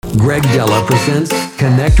Greg Dela presents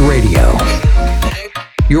CONNCT Radio,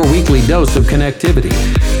 your weekly dose of connectivity.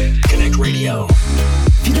 CONNCT Radio.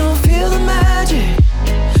 If you don't feel the magic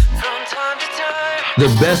from time to time, the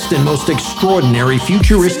best and most extraordinary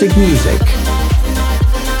futuristic music.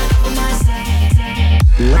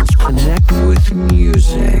 Let's connect with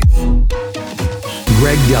music.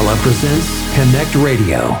 Greg Dela presents CONNCT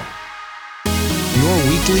Radio, your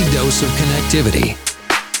weekly dose of connectivity.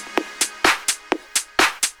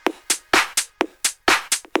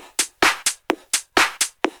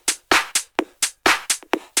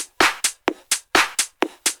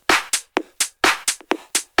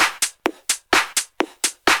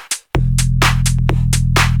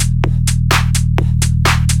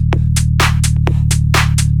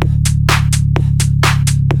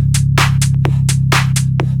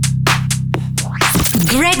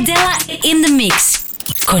 Greg Dela in the mix.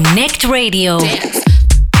 CONNCT Radio. Dance.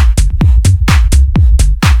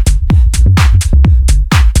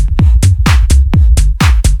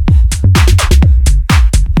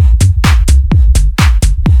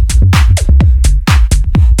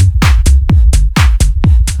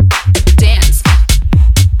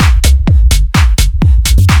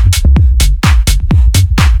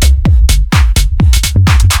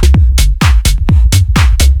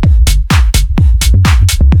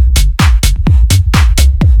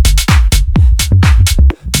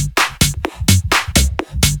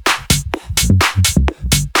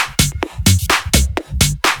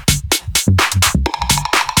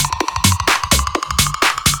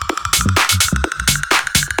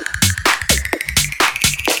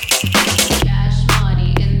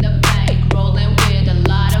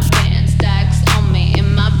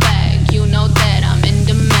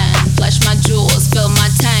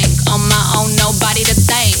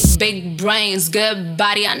 Brains, good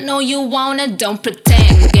body, I know you wanna, don't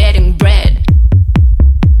pretend, getting bread.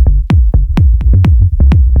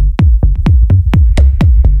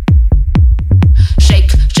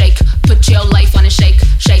 Shake, shake, put your life on a shake,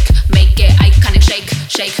 shake, make it iconic, shake,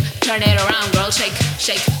 shake, turn it around, girl, shake,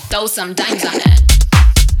 shake, throw some dimes on it.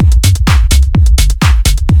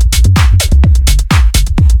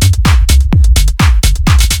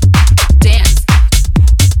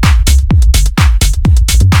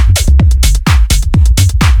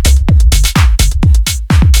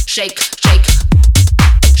 Shake, shake,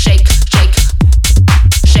 shake, shake,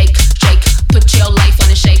 shake, shake, put your life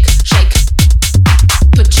on a shake, shake,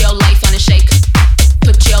 put your life on a shake,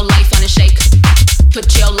 put your life on a shake,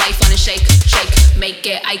 put your life on a shake, shake, make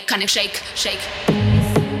it iconic, shake, shake.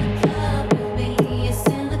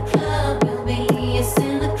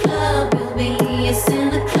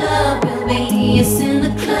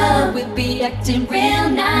 We'll be acting real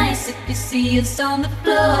nice. If you see us on the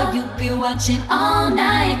floor, you'll be watching all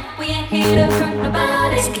night. We ain't here to hurt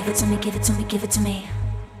nobody. So give it to me, give it to me, give it to me.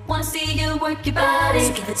 Wanna see you work your body.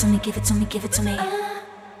 So give it to me, give it to me, give it to me.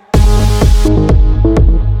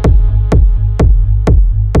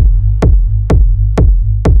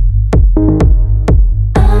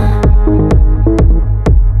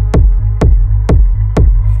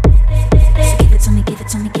 So give it to me, give it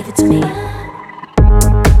to me, give it to me.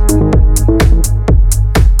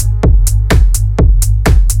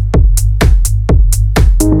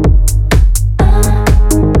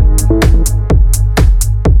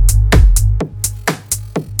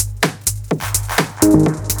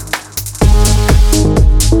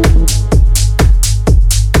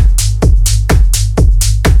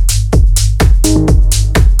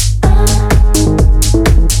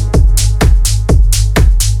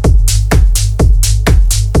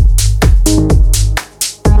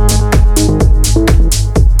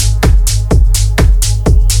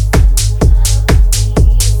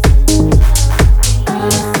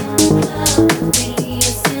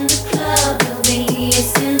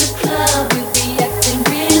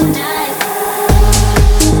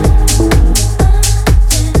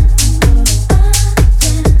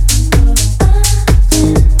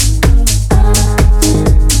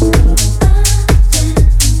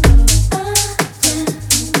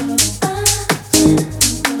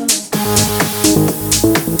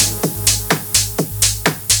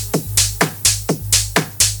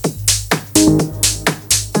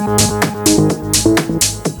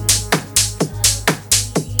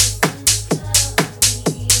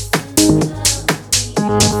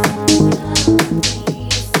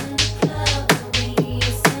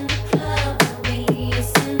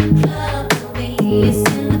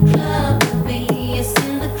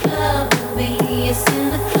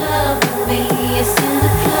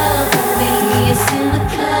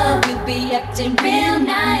 acting real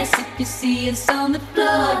nice. If you see us on the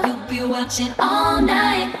floor, you'll be watching all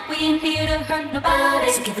night. hurt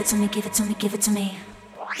nobody. So give it to me, give it to me, give it to me.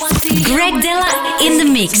 Greg Dela in the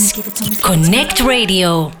mix. Connect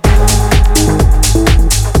Radio.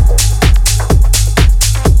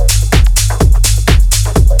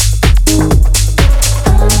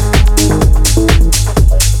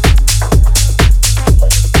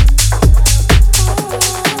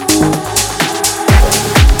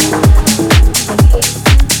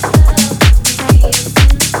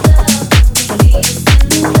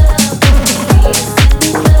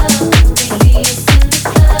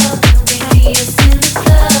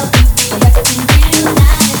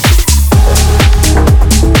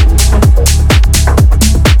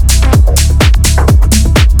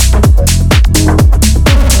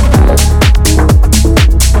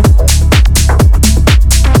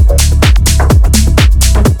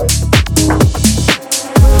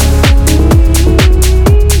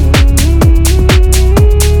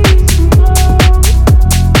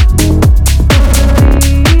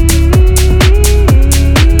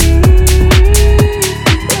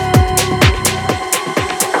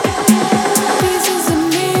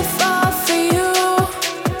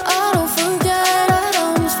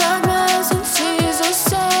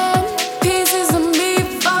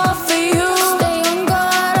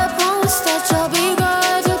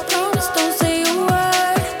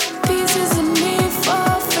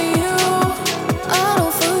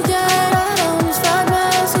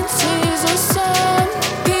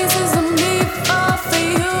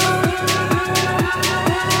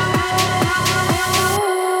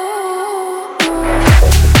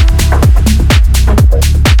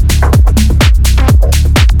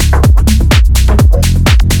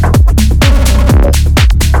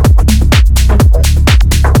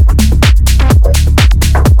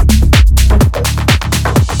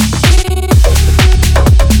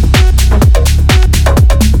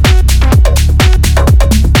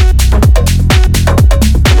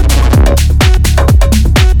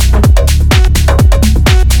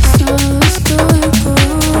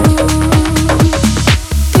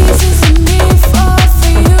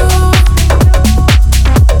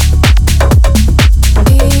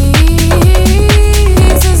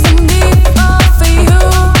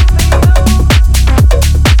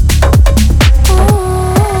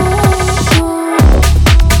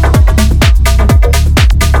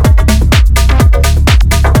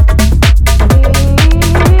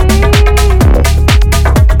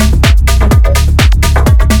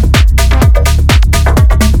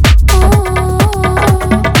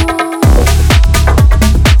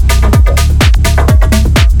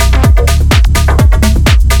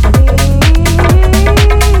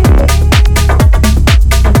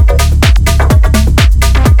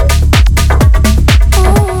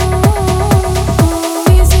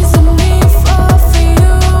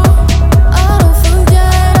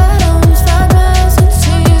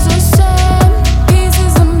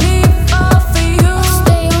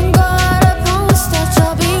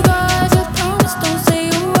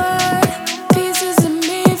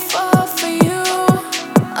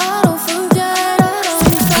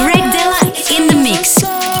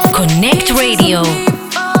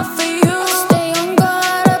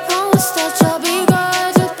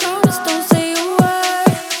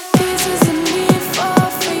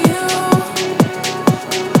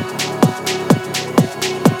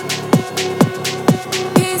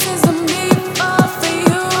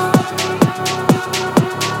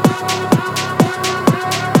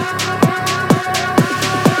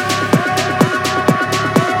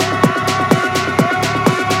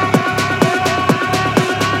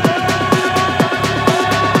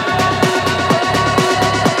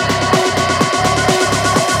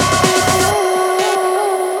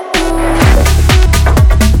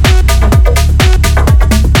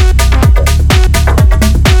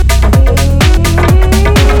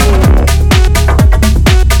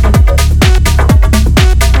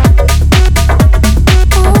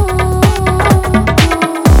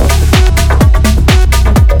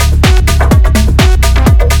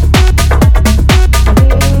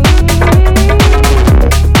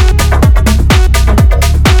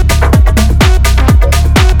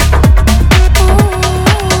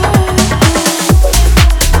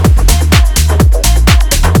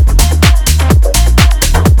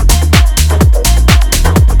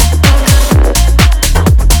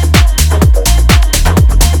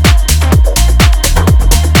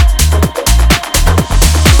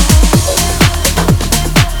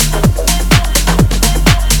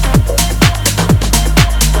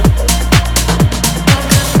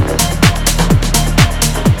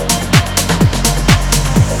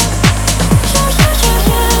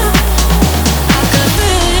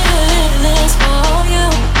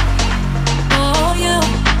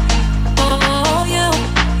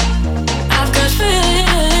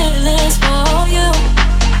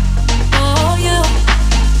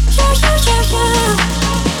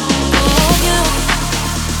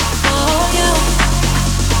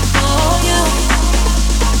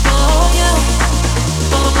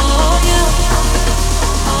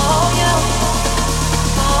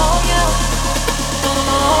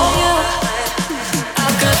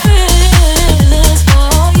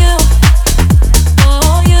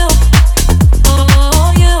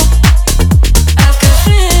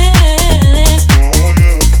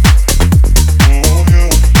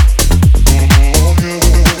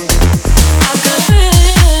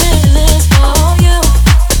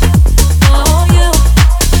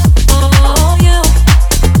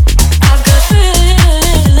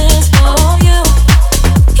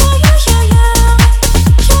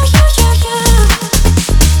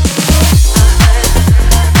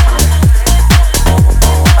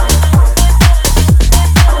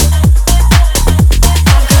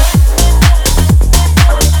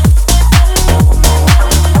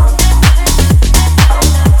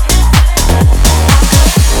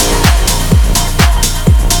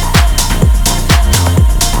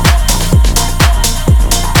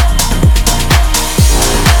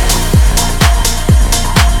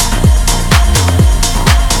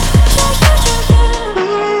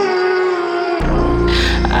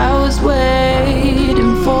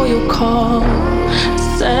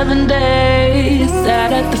 7 days,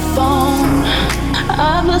 sat at the phone.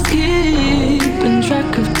 I've lost keeping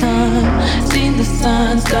track of time. Seen the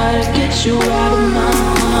signs, gotta get you out of my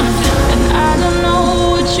mind. And I don't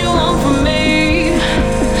know what you want from me.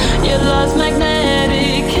 Your love's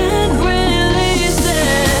magnetic, can't release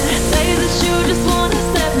it. Say that you just wanna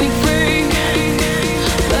set me free,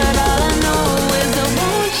 but all I know is I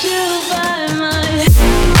want you by my side.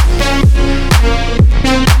 I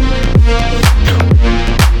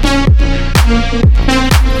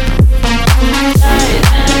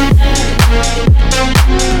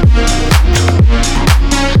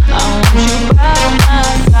want you by my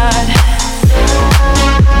side.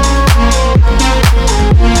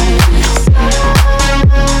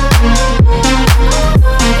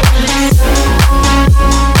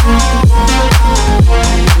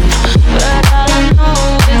 But all I know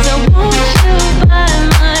is I want you by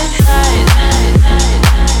my side.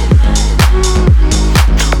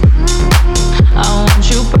 I want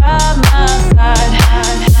you by my side.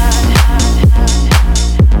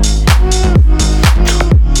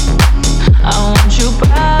 I want you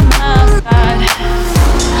by my side.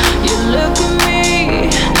 You look at me,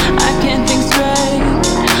 I can't think straight.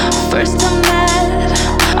 First time that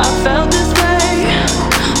I felt this way.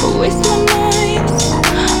 Waste my nights,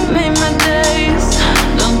 made my days.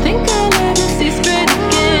 Don't think I'll ever see straight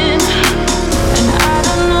again. And I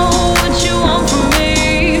don't know what you want from me.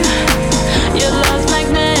 Your love's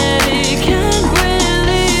magnetic, can't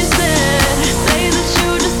release it. Say that you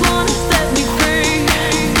just wanna set me free,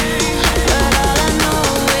 but all I know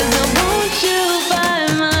is I want you by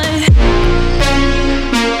my side.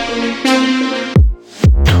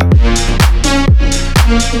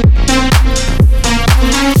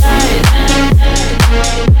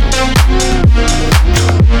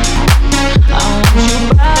 I want you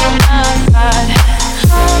by my side.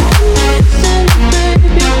 Listen,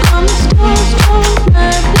 baby, I'm so strong,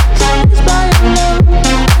 magnetized by your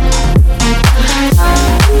love.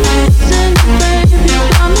 Listen, baby,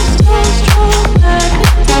 I'm so strong,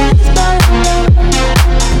 magnetized by your love.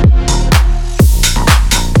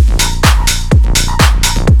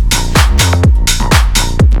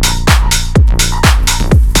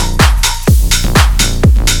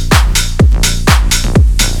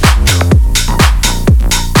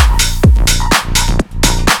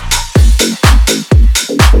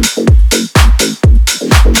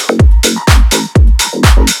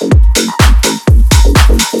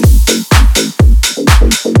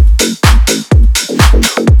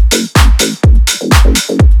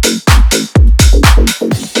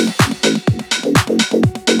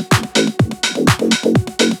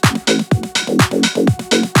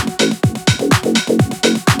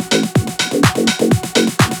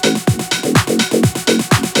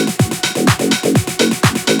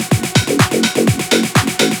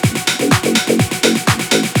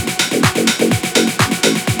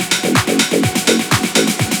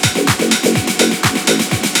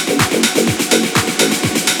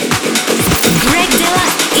 Greg Dela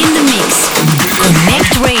in the mix.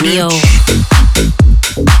 Connect Radio.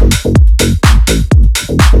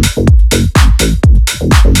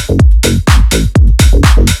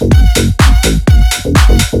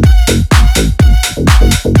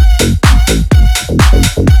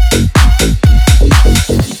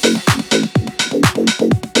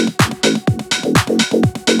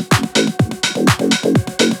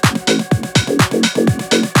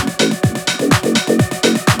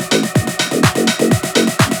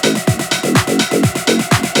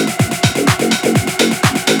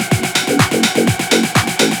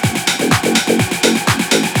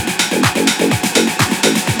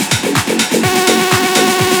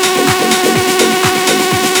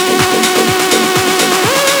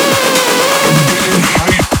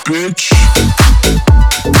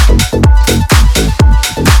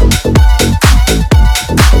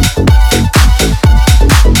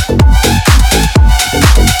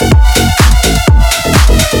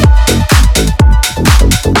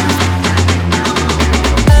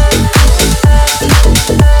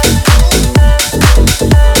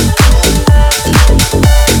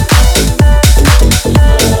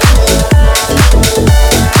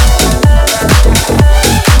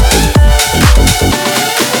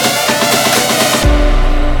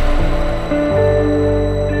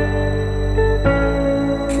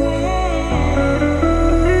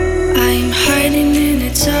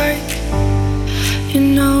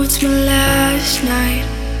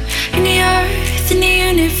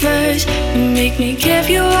 Make me give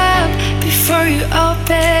you up before you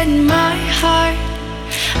open my heart.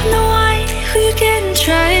 I'm the one who you can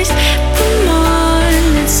trust. Come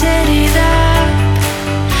on, let's set it up.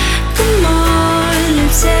 Come on,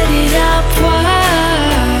 let's set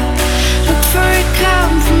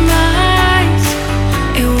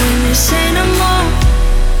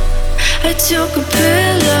took a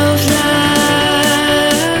pill of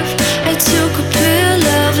love. I took a pill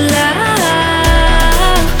of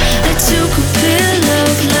love. I took a pill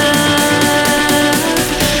of love.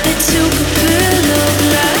 I took a pill of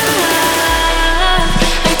love.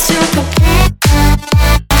 I took a pill.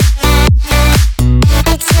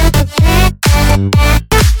 I took a pill.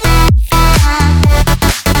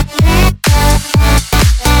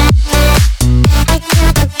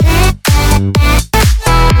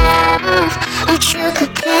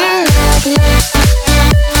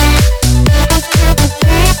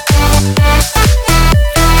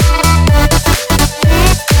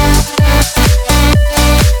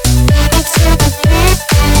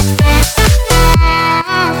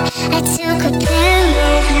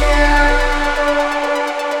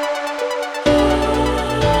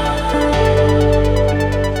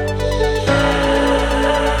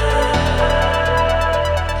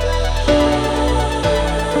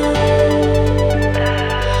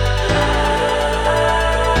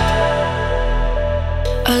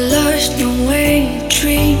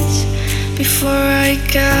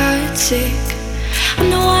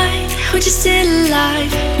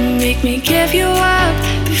 Me give you up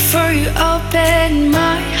before you open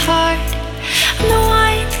my heart. I'm the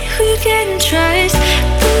one who you can trust.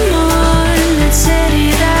 Come on, let's set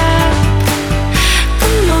it up.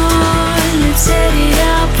 Come on, let's set it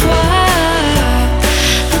up. Whoa.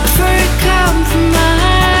 Look for a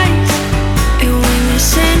compromise. And when you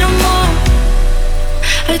say no more,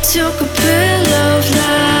 I took a pill of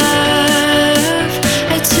love.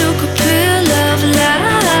 I took a pill of love.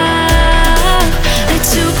 I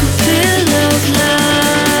took a pill of love.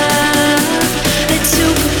 I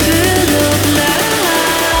took a pill of love.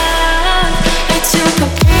 I took a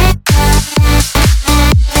pill. I took a pill.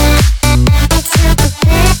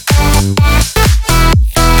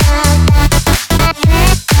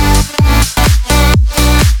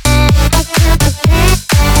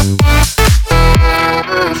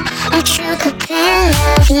 I took a pill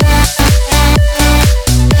of love.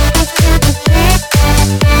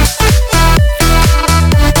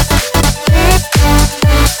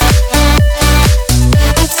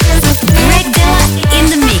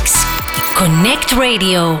 CONNCT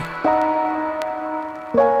Radio.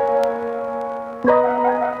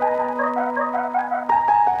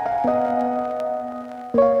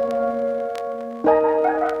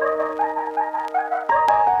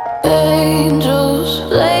 Angels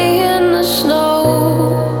lay in the snow.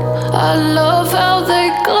 I love how they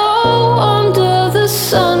glow under the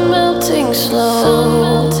sun, melting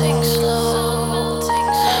slow.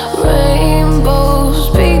 Rainbows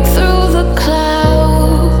peek through the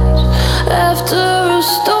clouds after a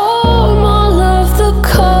storm.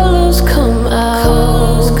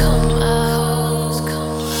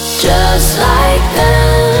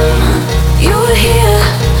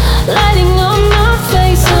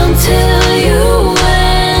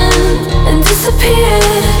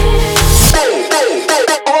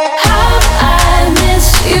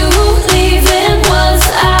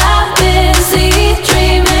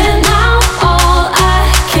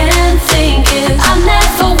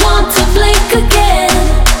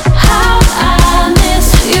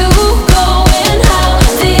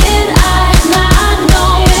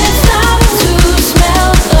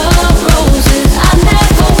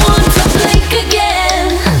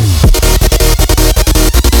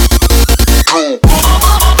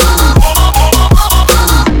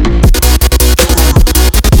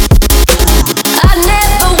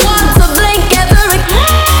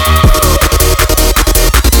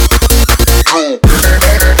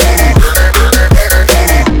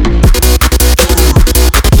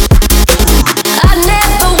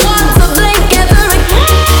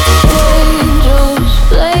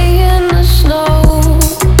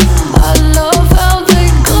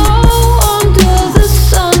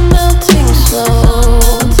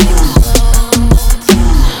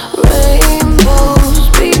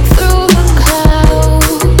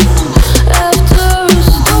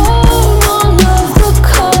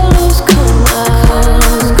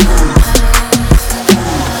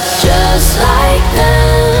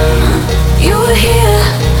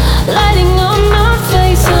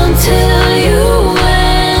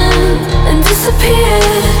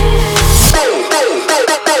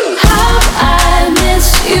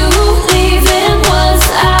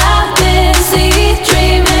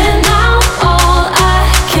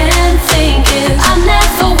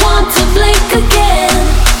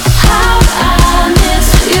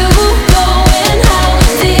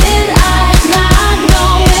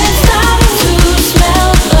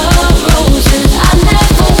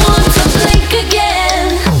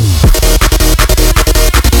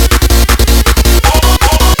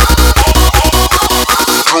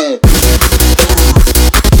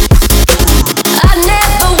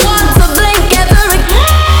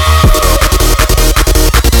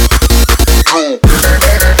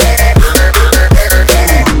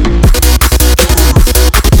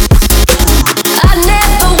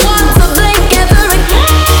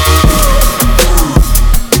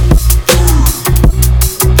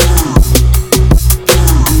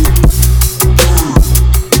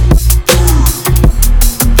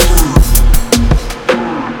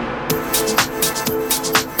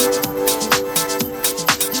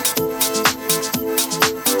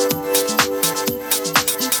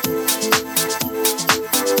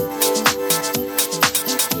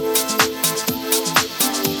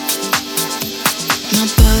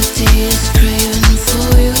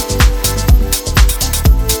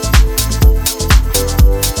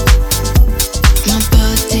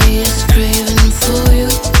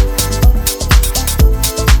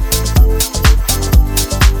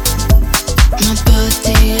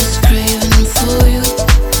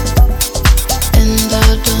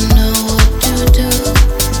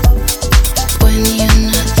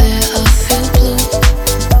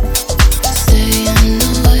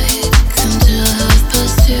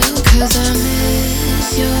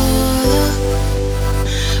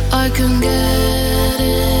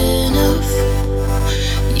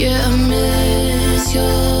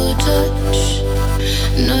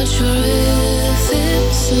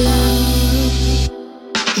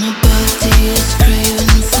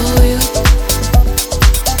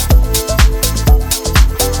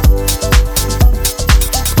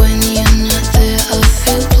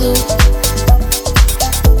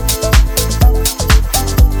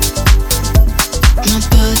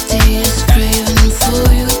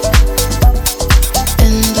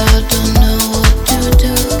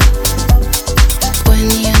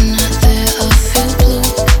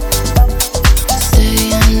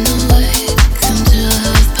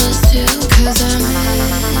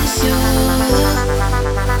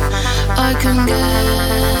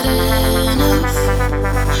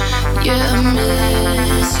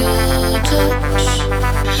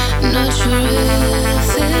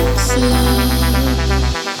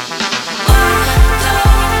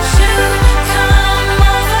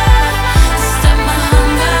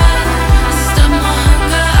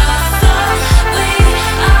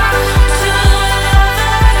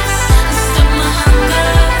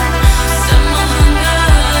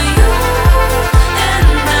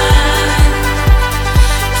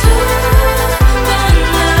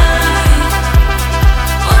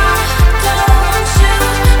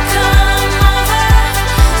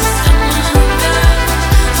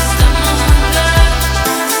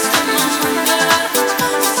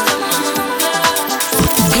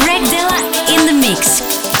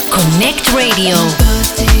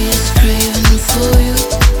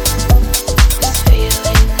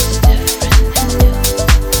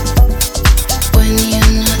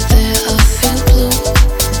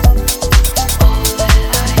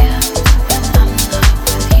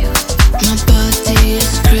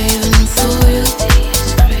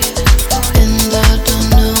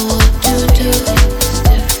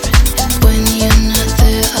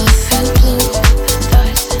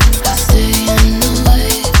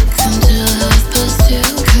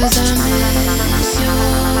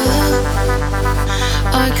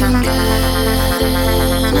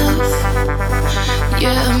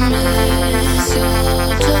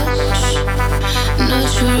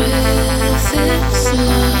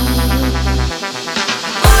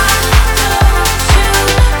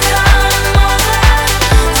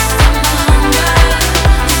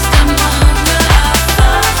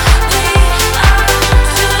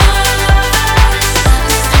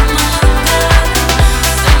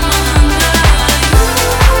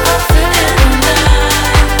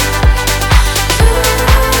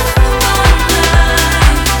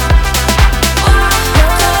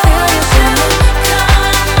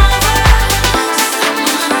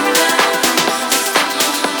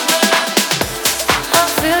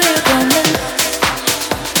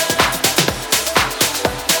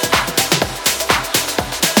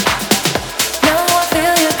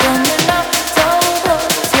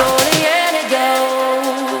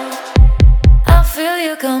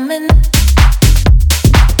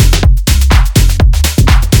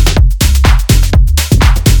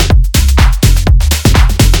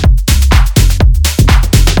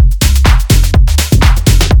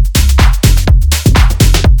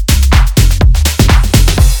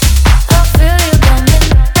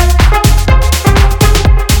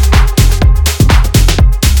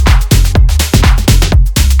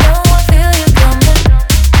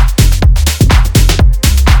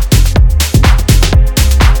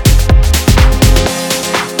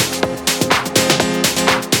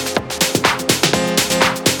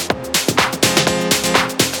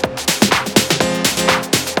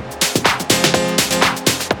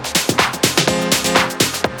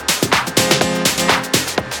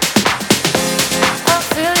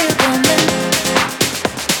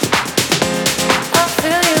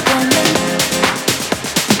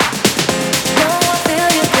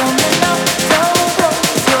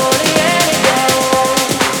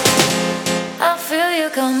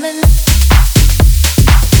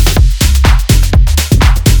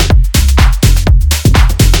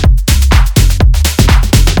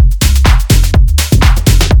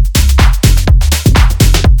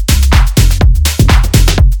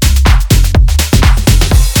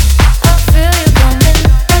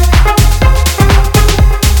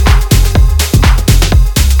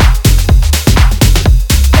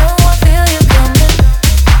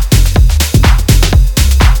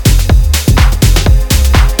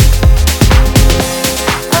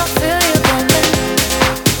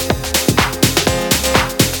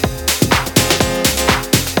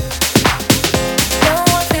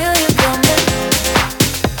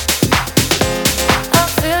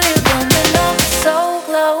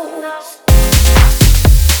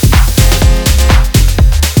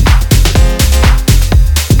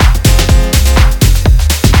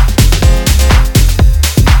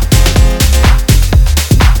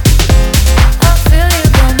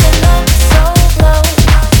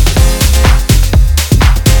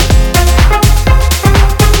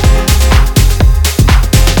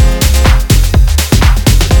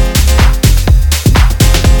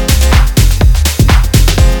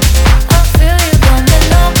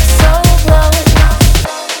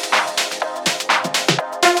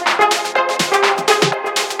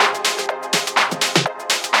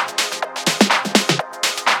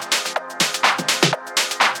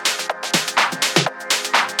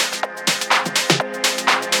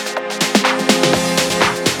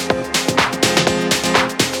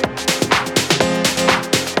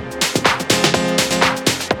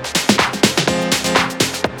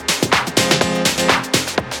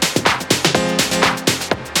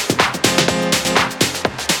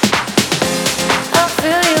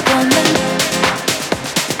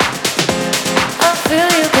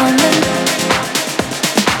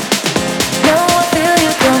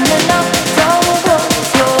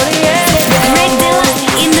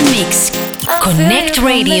 Connect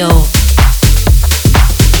Radio.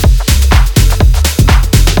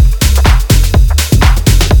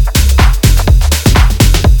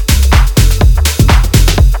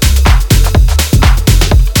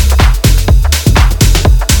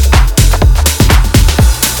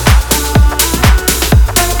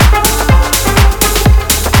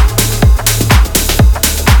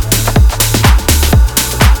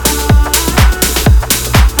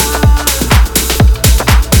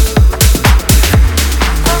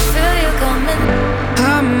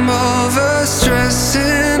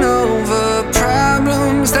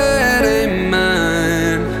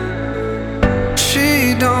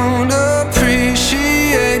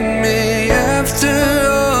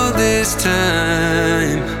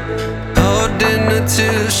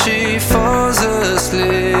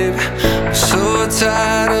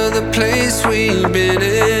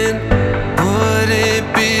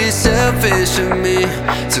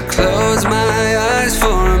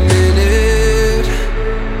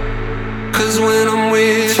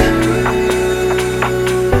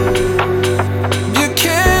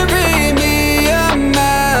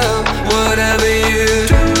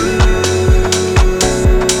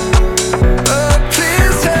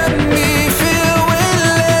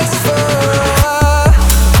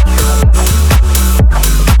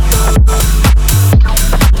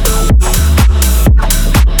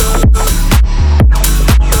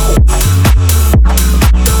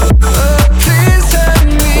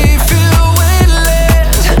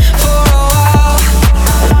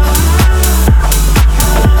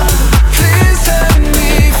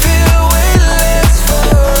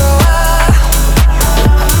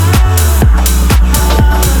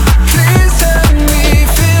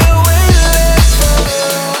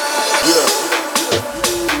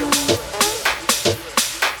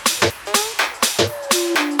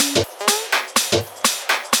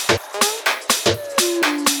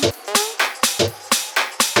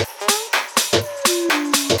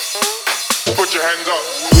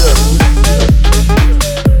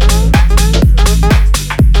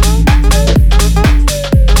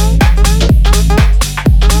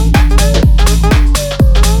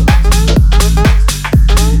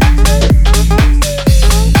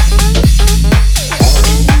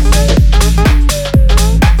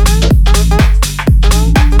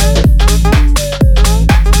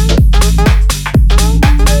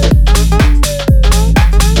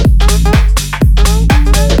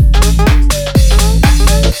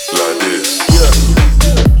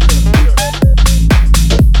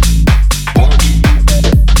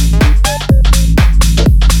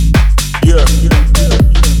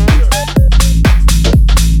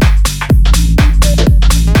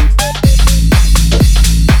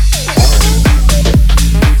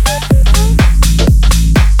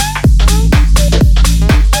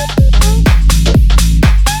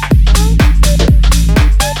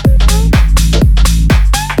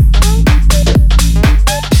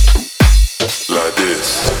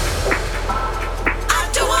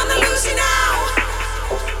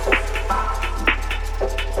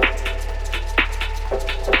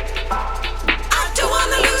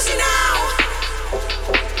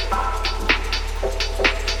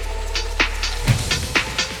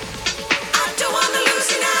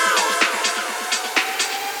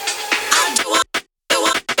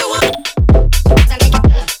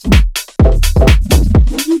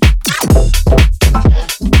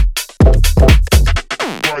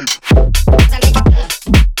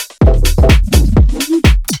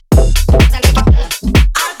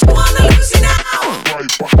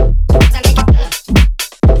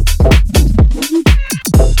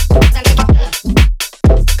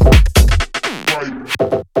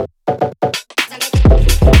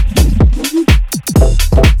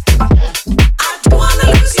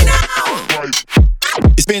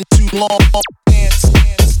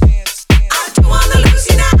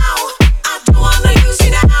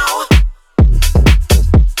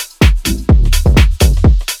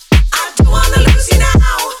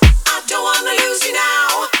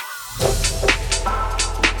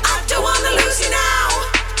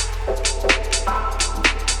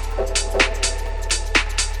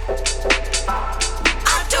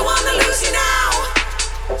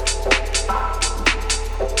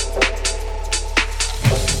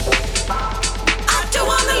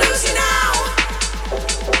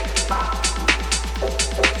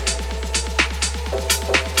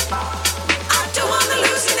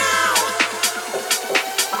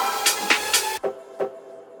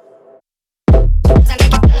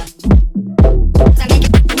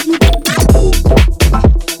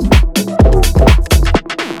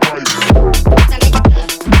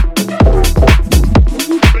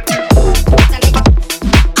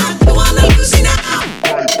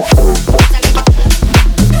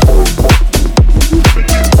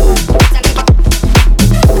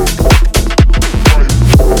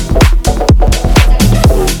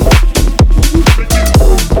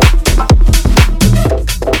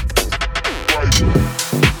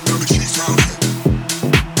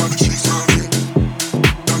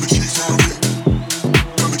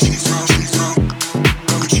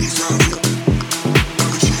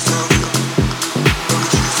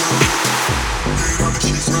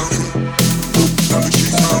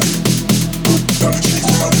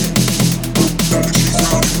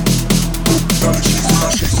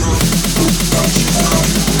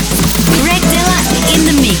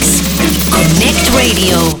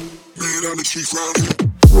 Radio.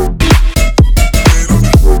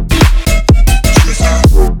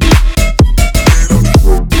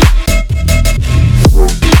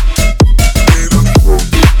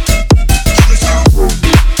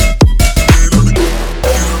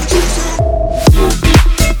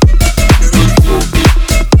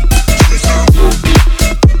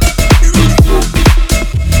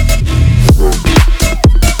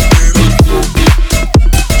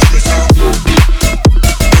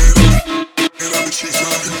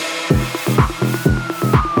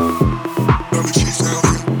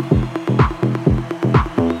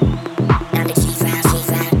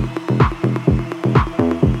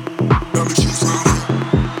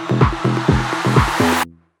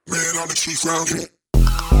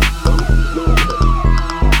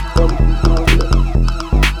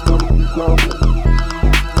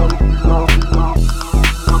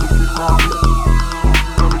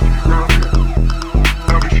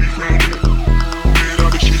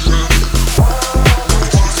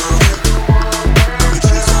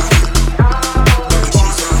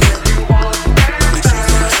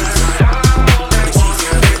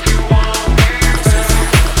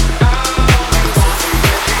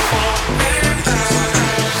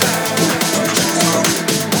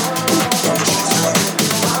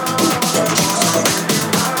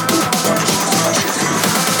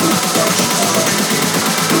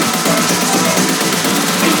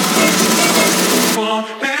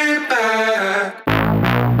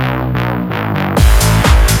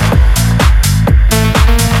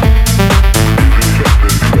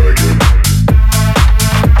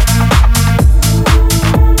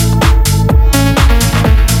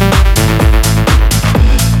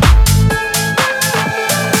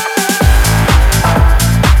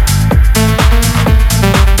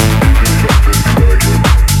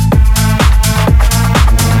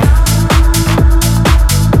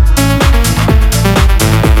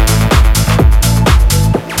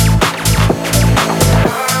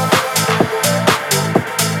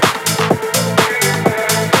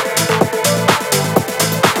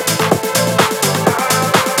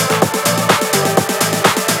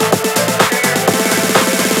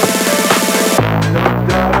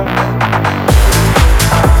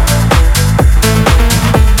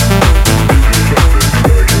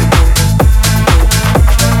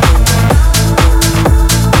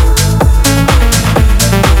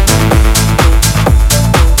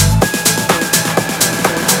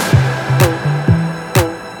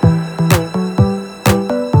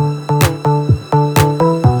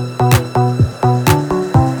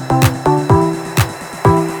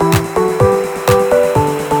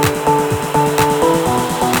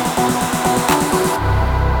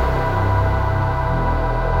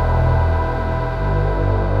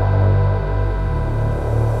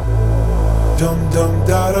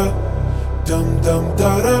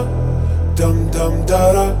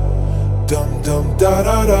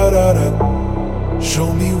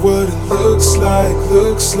 Show me what it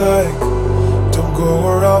looks like. Don't go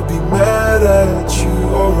or I'll be mad at you,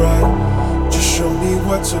 alright. Just show me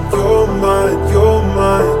what's on your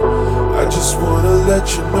mind. I just wanna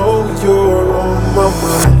let you know you're on my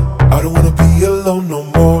mind. I don't wanna be alone no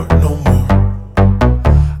more.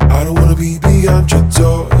 I don't wanna be beyond your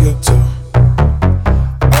door.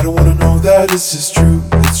 I don't wanna know that this is true,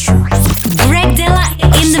 it's true. Greg Dela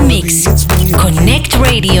in the mix. Connect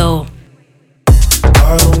Radio.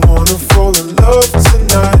 I don't wanna fall in love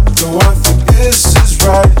tonight, though I think this is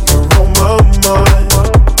right. You're on my mind.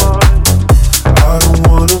 I don't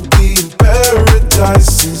wanna be in paradise,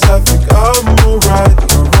 since I think I'm alright.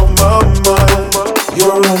 You're on my mind.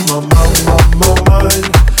 You're on my mind, my mind, my mind,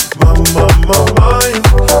 my mind, my mind, my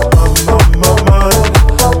mind,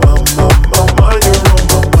 my mind, my mind. You're on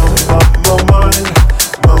my mind, my mind, my mind,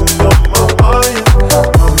 my mind, my mind, my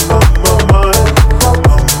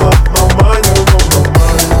mind, my mind. You're on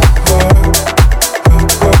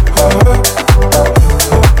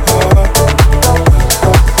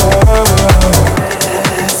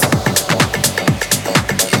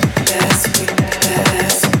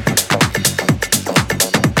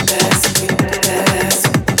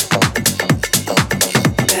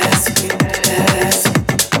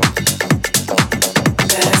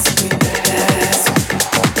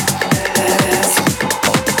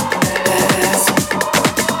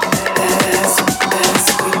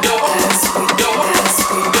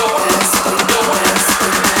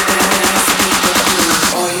mind.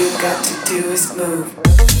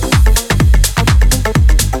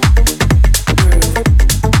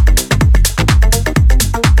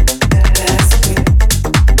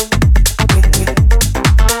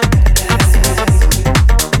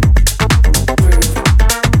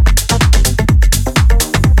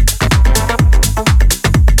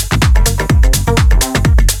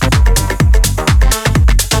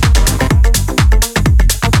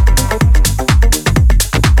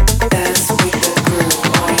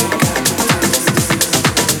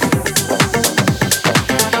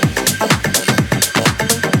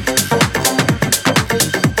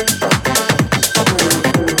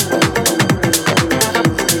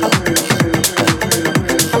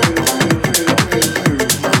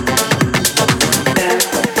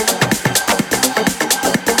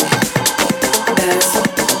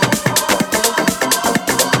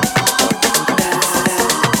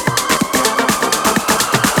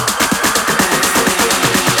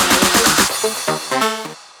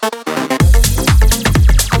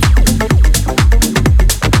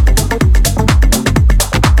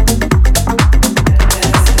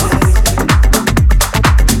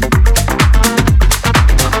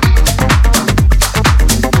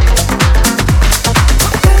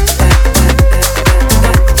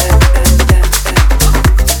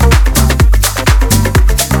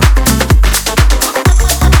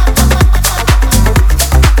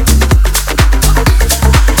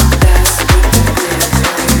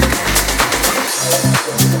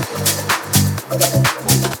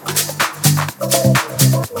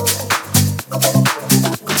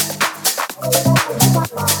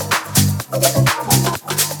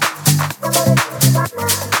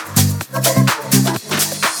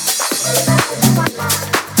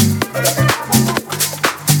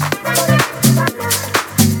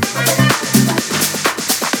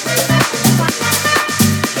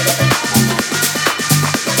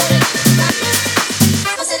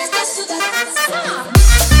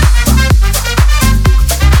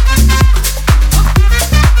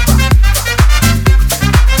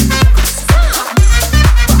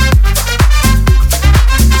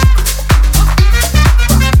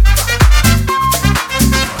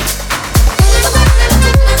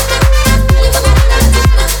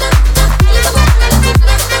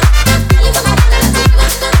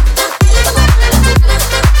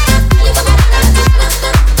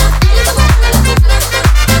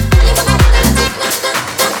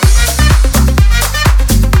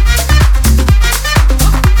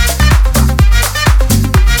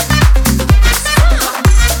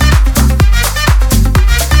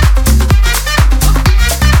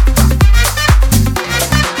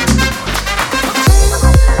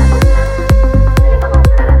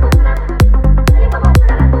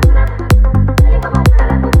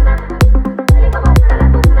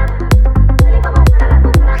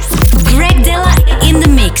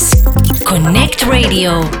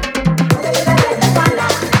 Radio.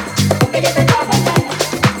 Tienes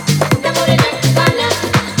que mover y pa'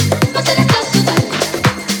 que no.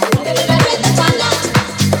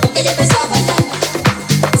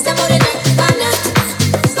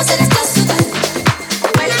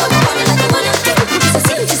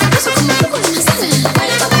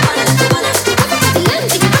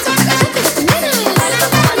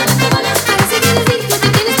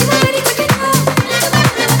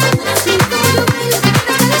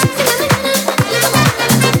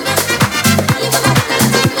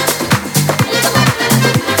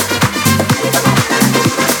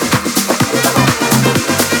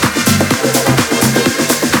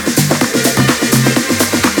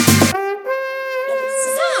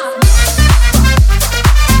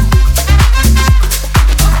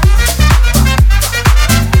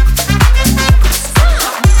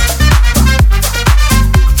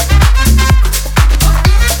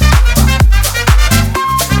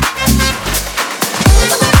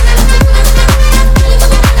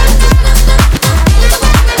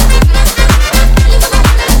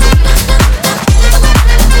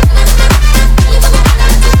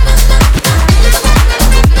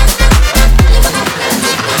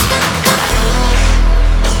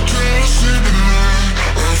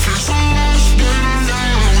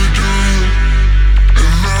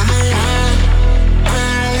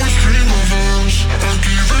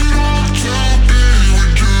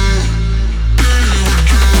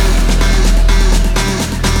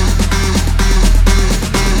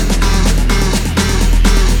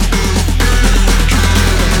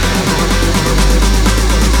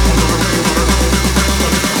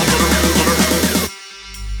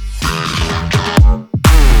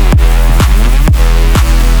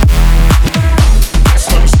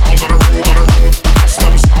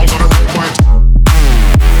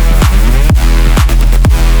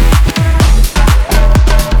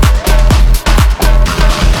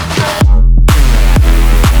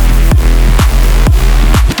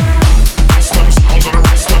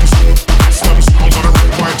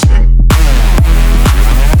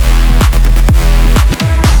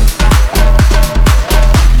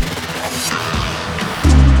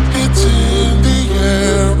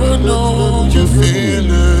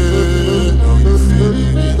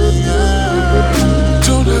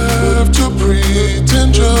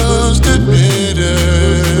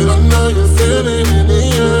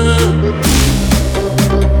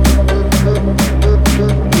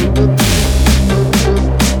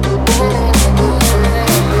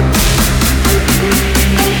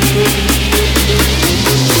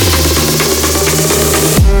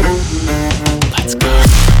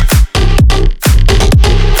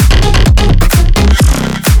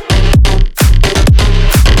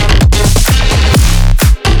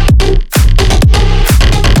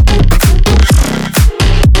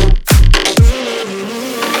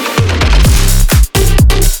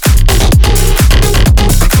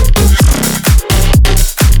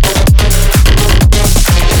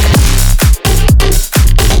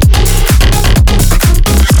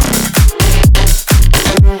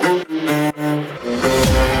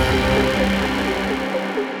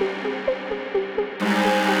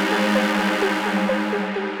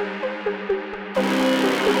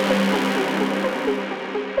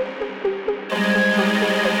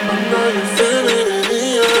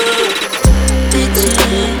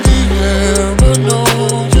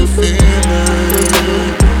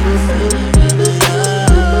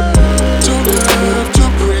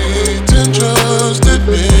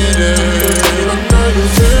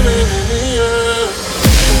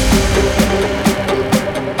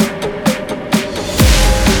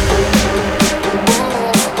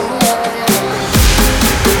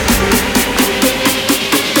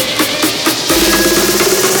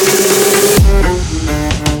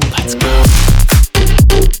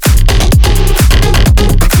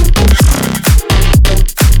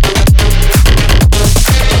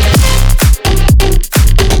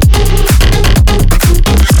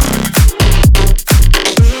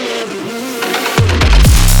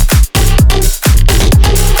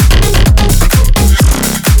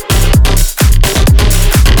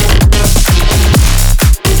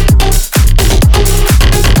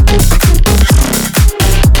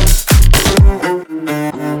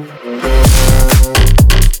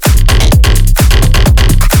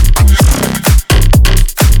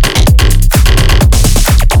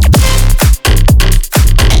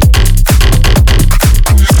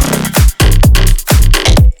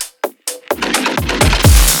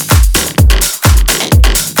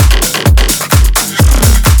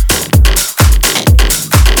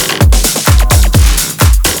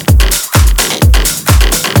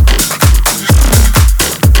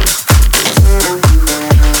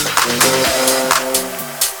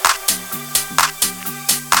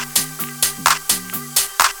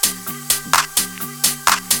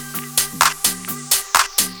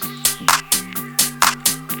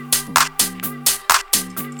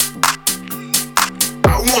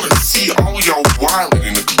 see all y'all wildin'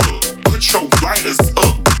 in the club. Put your lighters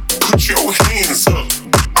up, put your hands up.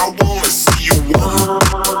 I wanna see you work.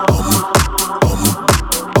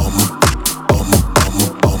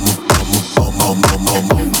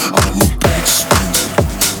 I'm a big spender,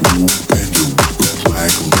 woo bender with a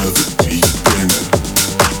black leather deep bender.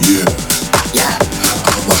 Yeah,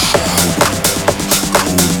 I'm a high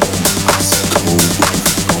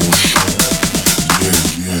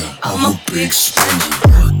one, I'm a big spender.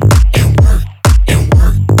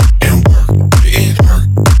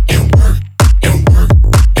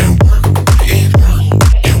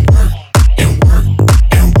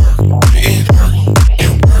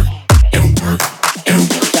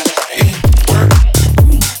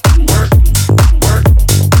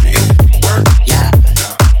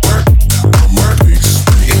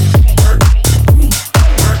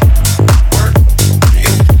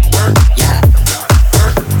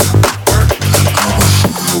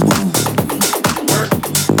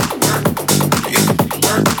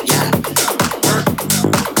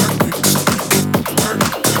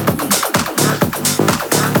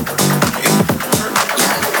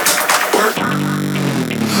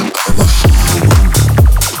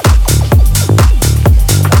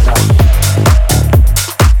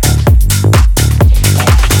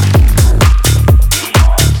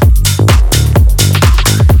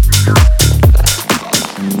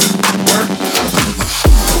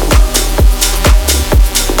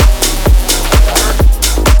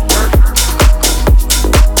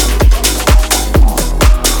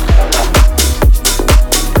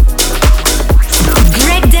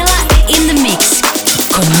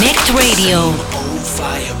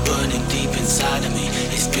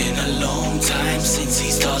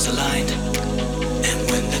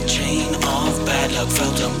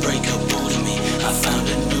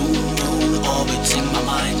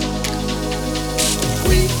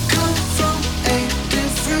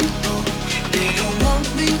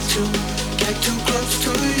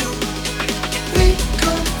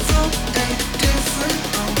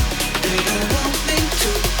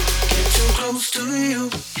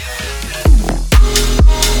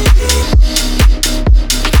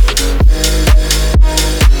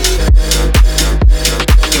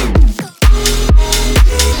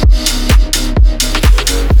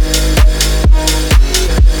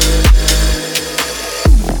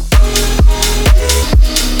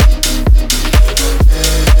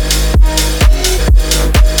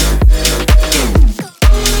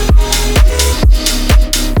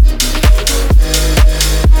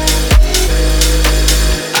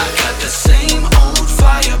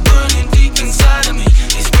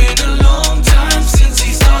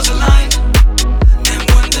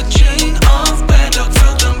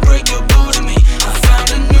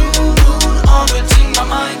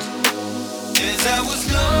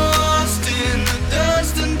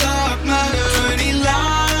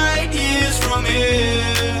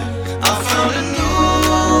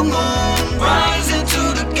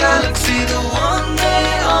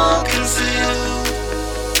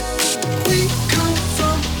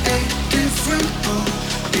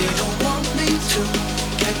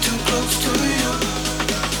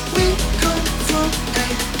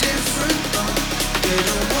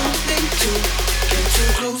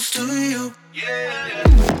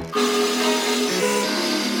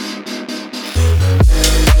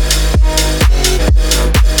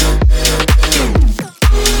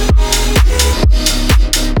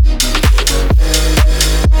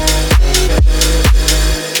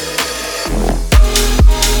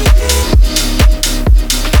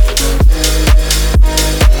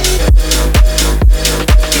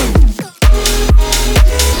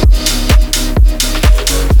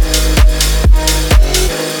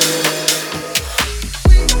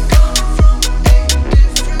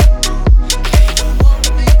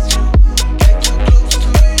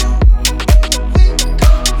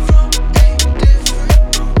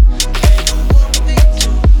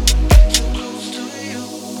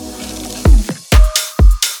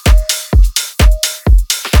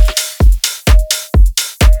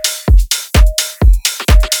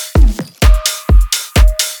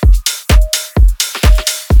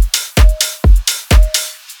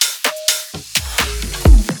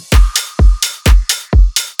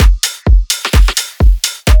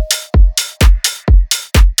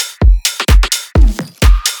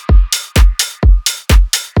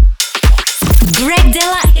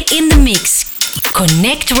 Dela in the mix.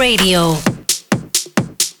 CONNCT Radio.